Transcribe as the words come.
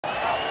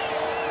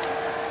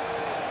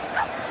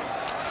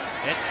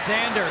It's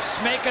Sanders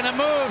making a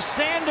move.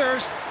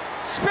 Sanders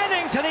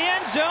spinning to the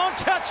end zone.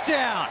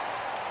 Touchdown.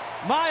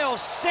 Miles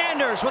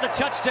Sanders with a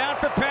touchdown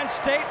for Penn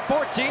State,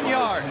 14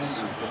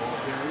 yards.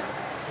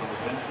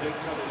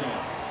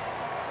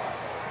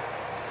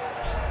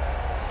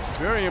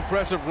 Very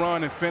impressive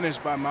run and finish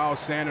by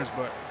Miles Sanders,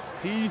 but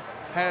he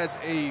has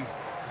a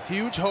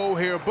huge hole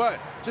here, but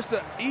just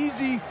an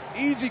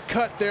easy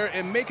cut there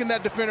and making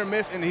that defender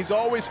miss, and he's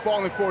always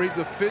falling for it. He's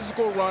a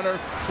physical runner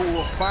who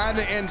will find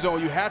the end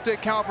zone. You have to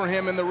account for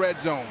him in the red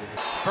zone.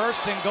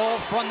 First and goal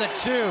from the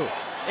 2.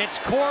 It's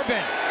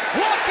Corbin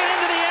walking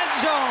into the end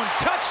zone.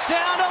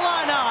 Touchdown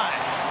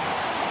Illini.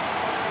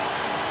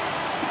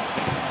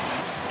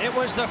 It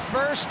was the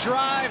first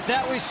drive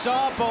that we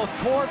saw both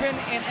Corbin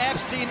and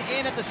Epstein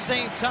in at the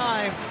same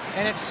time,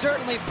 and it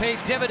certainly paid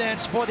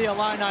dividends for the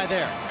Illini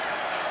there.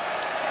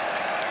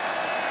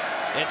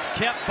 It's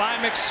kept by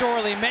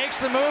McSorley, makes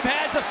the move,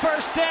 has the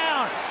first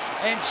down,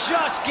 and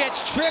just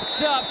gets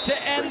tripped up to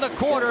end the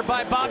quarter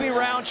by Bobby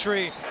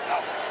Roundtree.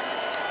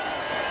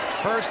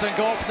 First and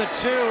goal from the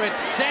 2. It's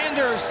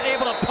Sanders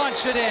able to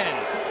punch it in.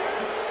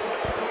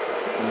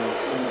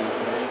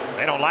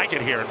 They don't like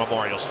it here in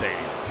Memorial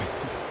Stadium.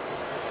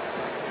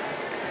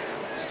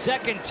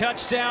 Second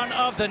touchdown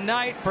of the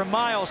night for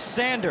Miles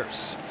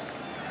Sanders.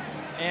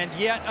 And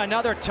yet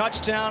another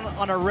touchdown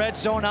on a red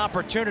zone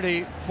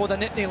opportunity for the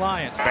Nittany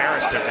Lions.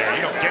 Embarrassed him there.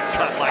 You don't get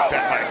cut like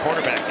that by a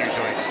quarterback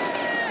usually.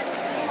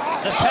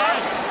 The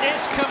pass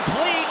is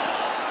complete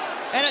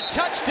and a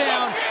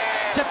touchdown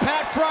to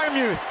Pat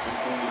Freiermuth.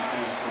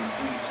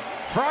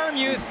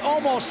 Freiermuth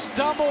almost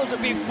stumbled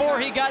before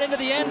he got into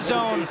the end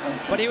zone,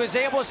 but he was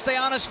able to stay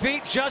on his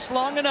feet just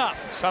long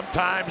enough.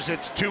 Sometimes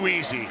it's too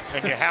easy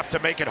and you have to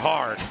make it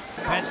hard.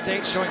 Penn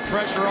State showing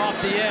pressure off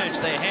the edge.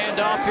 They hand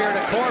off here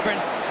to Corbin.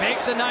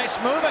 Makes a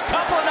nice move, a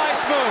couple of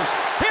nice moves.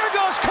 Here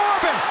goes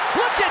Corbin.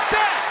 Look at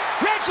that.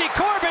 Reggie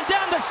Corbin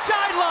down the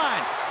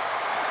sideline.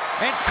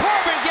 And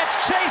Corbin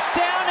gets chased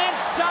down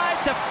inside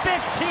the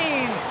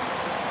 15.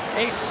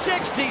 A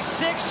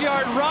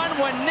 66-yard run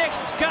when Nick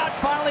Scott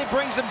finally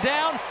brings him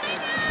down.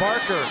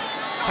 Barker,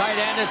 tight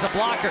end, as a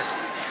blocker.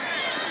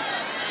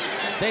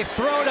 They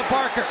throw to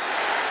Barker.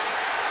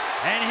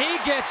 And he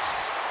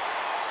gets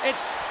it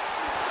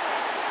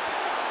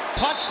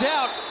punched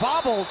out,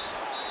 bobbled.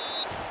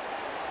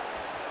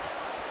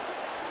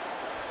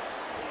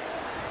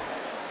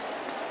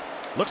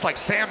 Looks like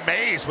Sam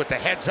Mays with the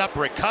heads-up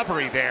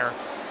recovery there.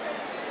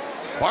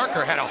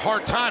 Barker had a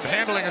hard time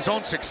handling his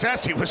own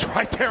success. He was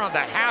right there on the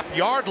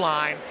half-yard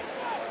line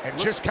and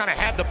just kind of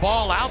had the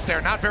ball out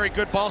there. Not very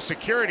good ball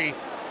security.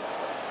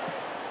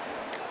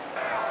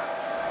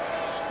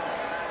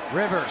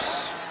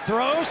 Rivers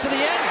throws to the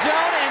end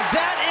zone, and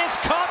that is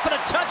caught for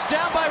the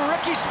touchdown by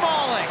Ricky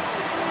Smalling.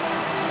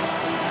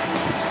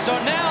 So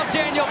now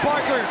Daniel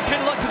Barker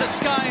can look to the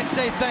sky and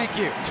say thank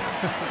you.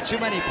 Too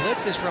many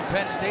blitzes from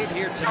Penn State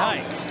here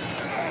tonight.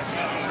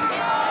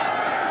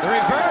 The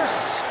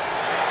reverse.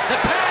 The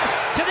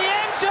pass to the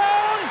end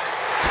zone.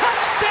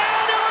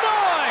 Touchdown,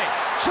 Illinois.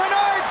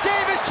 Trenard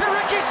Davis to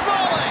Ricky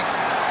Smalling.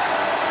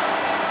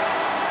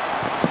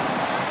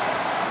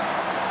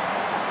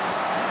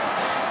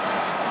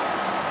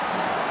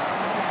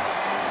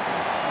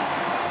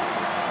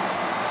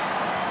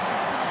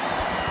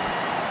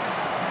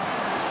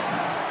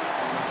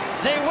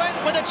 They went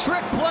with a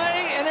trick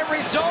play, and it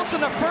results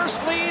in the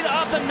first lead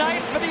of the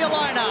night for the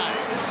Illini.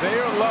 They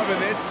are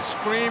loving it,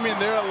 screaming.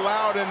 They're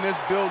loud in this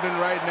building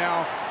right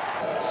now.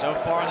 So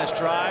far in this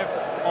drive,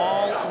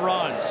 all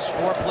runs.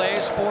 4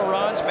 plays, 4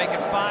 runs, make it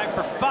 5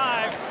 for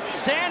 5.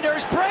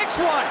 Sanders breaks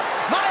one.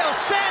 Miles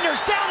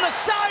Sanders down the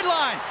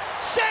sideline.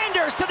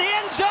 Sanders to the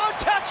end zone,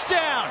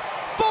 touchdown.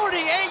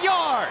 48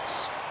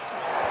 yards.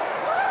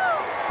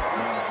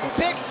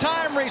 Big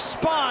time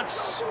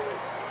response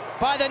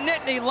by the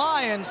Nittany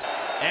Lions.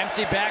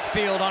 Empty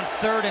backfield on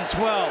 3rd and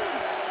 12.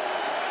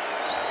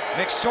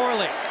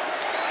 McSorley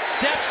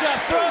steps up,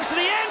 throws to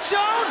the end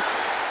zone.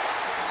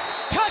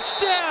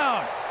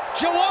 Touchdown,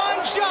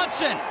 Jawan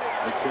Johnson.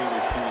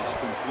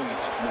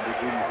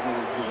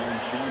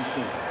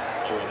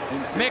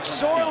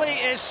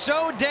 McSorley is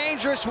so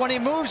dangerous when he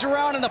moves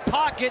around in the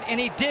pocket, and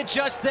he did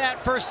just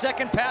that for a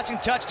second passing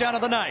touchdown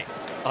of the night.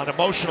 An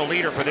emotional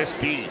leader for this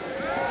team.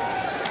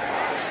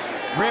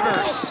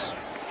 Rivers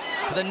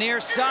to the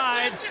near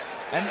side,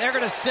 and they're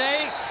going to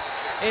say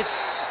it's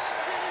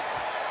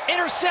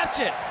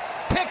intercepted,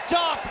 picked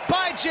off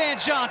by Jan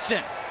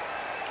Johnson.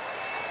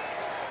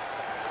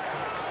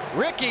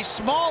 Ricky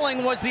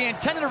Smalling was the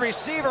intended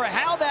receiver.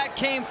 How that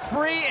came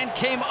free and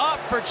came up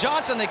for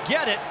Johnson to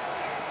get it,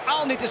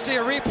 I'll need to see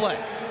a replay.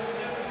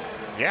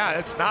 Yeah,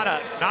 it's not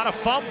a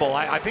fumble.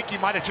 I think he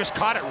might have just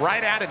caught it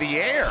right out of the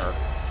air.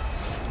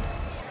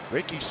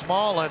 Ricky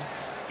Smalling,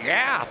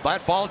 yeah,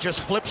 but ball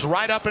just flips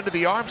right up into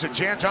the arms of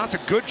Jan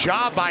Johnson. Good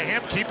job by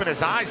him keeping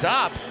his eyes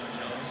up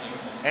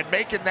and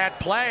making that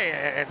play,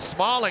 and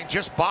Smalling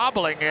just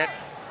bobbling it.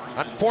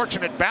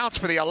 Unfortunate bounce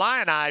for the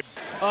Illini.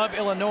 Of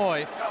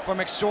Illinois for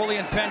McSorley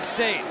and Penn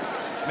State.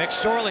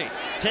 McSorley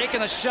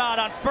taking the shot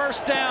on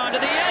 1st down to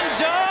the end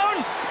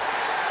zone.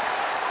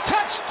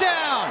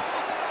 touchdown!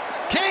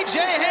 KJ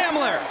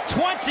Hamler,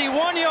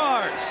 21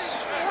 yards.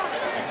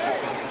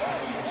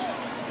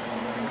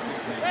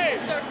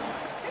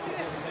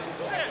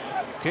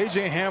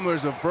 KJ Hamler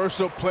is a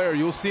versatile player.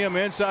 You'll see him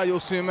inside, you'll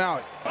see him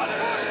out.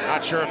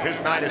 Not sure if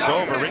his night is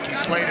over. Ricky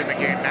Slade in the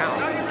game now.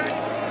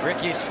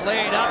 Ricky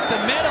Slade up the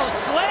middle.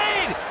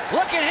 Slade,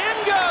 look at him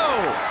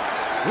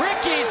go.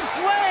 Ricky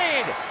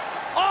Slade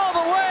all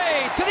the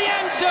way to the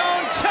end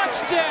zone.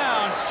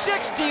 Touchdown,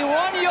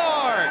 61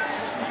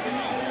 yards.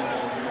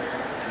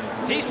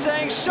 He's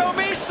saying, show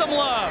me some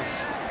love.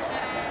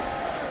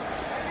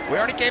 We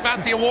already gave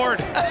out the award.